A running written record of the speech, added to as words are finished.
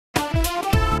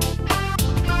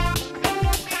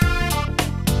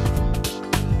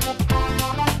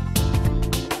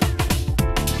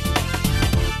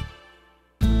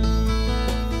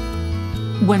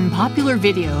When popular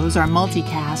videos are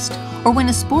multicast, or when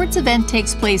a sports event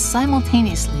takes place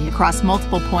simultaneously across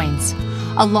multiple points,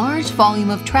 a large volume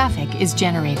of traffic is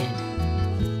generated.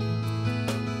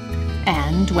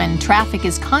 And when traffic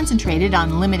is concentrated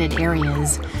on limited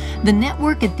areas, the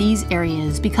network at these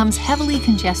areas becomes heavily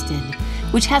congested,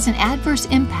 which has an adverse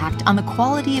impact on the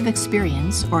quality of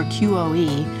experience, or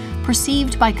QoE,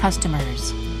 perceived by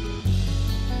customers.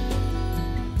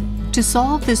 To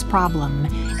solve this problem,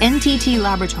 NTT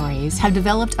Laboratories have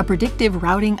developed a predictive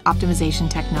routing optimization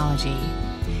technology.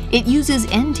 It uses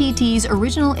NTT's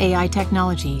original AI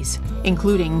technologies,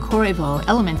 including corevo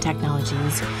element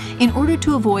technologies, in order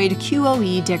to avoid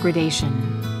QoE degradation.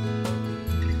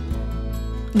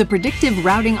 The predictive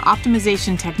routing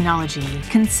optimization technology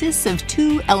consists of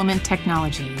two element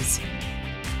technologies: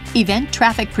 event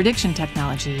traffic prediction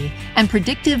technology and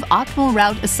predictive optimal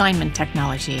route assignment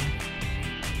technology.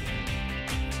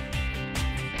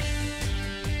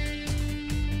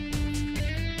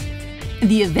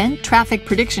 The event traffic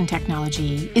prediction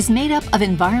technology is made up of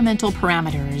environmental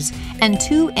parameters and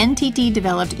two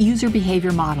NTT-developed user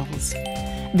behavior models,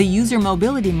 the user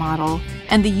mobility model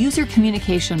and the user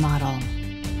communication model.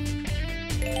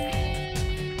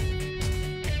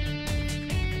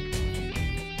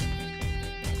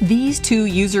 These two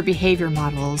user behavior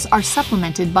models are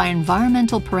supplemented by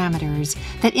environmental parameters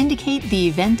that indicate the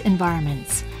event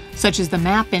environments, such as the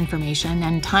map information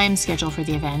and time schedule for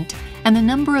the event, and the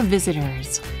number of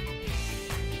visitors.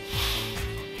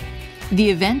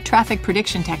 The event traffic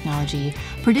prediction technology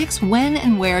predicts when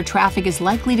and where traffic is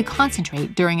likely to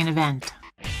concentrate during an event.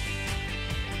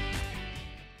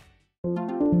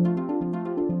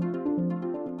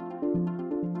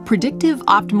 Predictive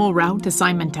optimal route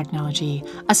assignment technology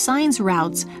assigns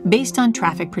routes based on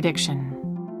traffic prediction.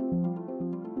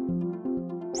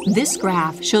 This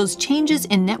graph shows changes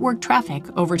in network traffic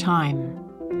over time.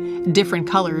 Different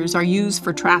colors are used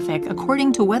for traffic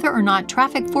according to whether or not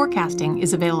traffic forecasting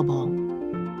is available.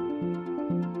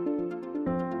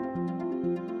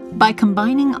 By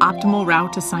combining optimal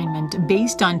route assignment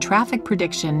based on traffic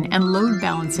prediction and load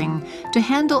balancing to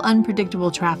handle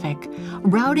unpredictable traffic,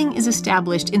 routing is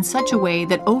established in such a way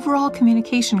that overall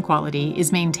communication quality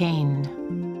is maintained.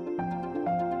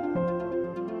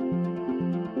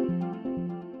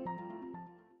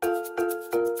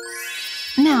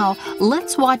 Now,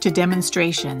 let's watch a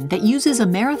demonstration that uses a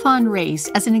marathon race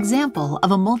as an example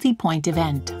of a multi-point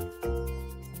event.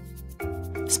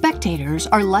 Spectators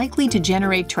are likely to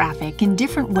generate traffic in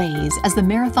different ways as the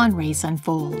marathon race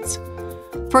unfolds.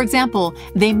 For example,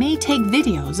 they may take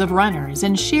videos of runners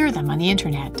and share them on the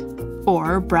internet,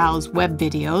 or browse web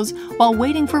videos while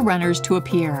waiting for runners to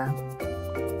appear.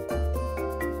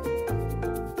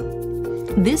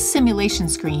 This simulation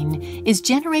screen is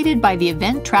generated by the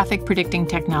event traffic predicting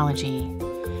technology.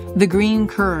 The green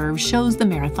curve shows the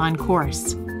marathon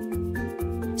course.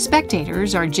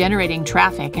 Spectators are generating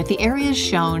traffic at the areas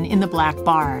shown in the black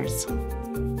bars.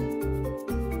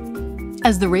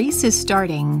 As the race is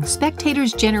starting,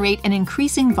 spectators generate an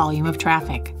increasing volume of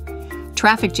traffic.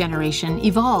 Traffic generation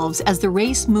evolves as the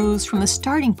race moves from the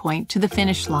starting point to the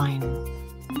finish line.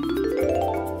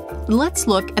 Let's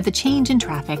look at the change in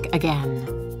traffic again.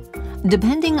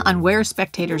 Depending on where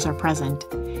spectators are present,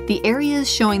 the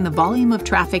areas showing the volume of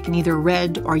traffic in either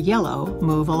red or yellow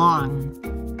move along.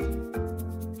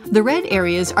 The red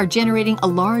areas are generating a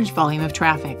large volume of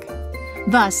traffic.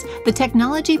 Thus, the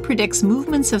technology predicts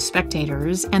movements of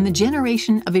spectators and the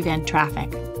generation of event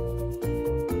traffic.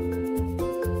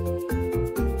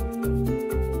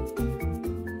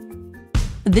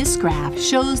 This graph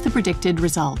shows the predicted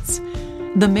results.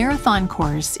 The marathon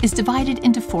course is divided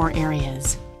into 4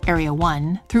 areas, Area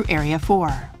 1 through Area 4.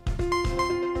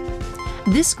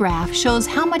 This graph shows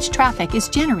how much traffic is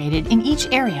generated in each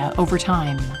area over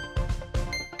time.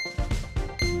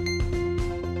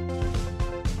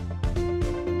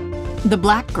 The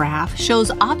black graph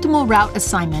shows optimal route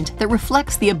assignment that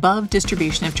reflects the above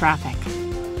distribution of traffic.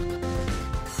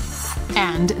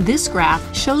 And this graph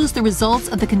shows the results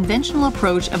of the conventional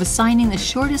approach of assigning the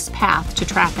shortest path to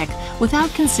traffic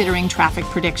without considering traffic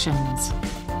predictions.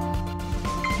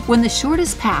 When the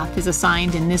shortest path is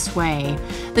assigned in this way,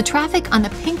 the traffic on the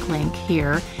pink link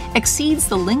here exceeds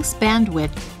the link's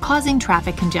bandwidth, causing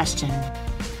traffic congestion.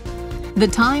 The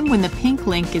time when the pink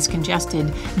link is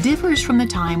congested differs from the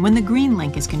time when the green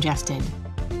link is congested.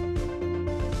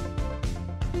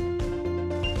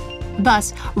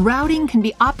 Thus, routing can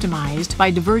be optimized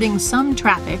by diverting some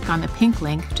traffic on the pink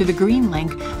link to the green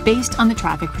link based on the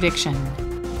traffic prediction.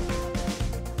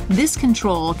 This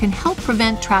control can help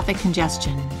prevent traffic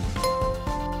congestion.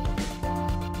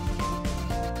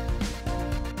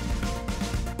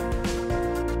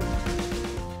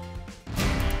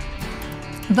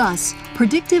 Thus,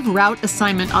 predictive route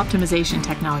assignment optimization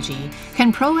technology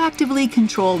can proactively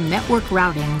control network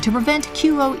routing to prevent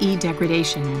QoE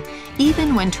degradation,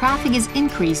 even when traffic is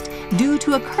increased due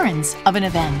to occurrence of an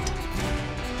event.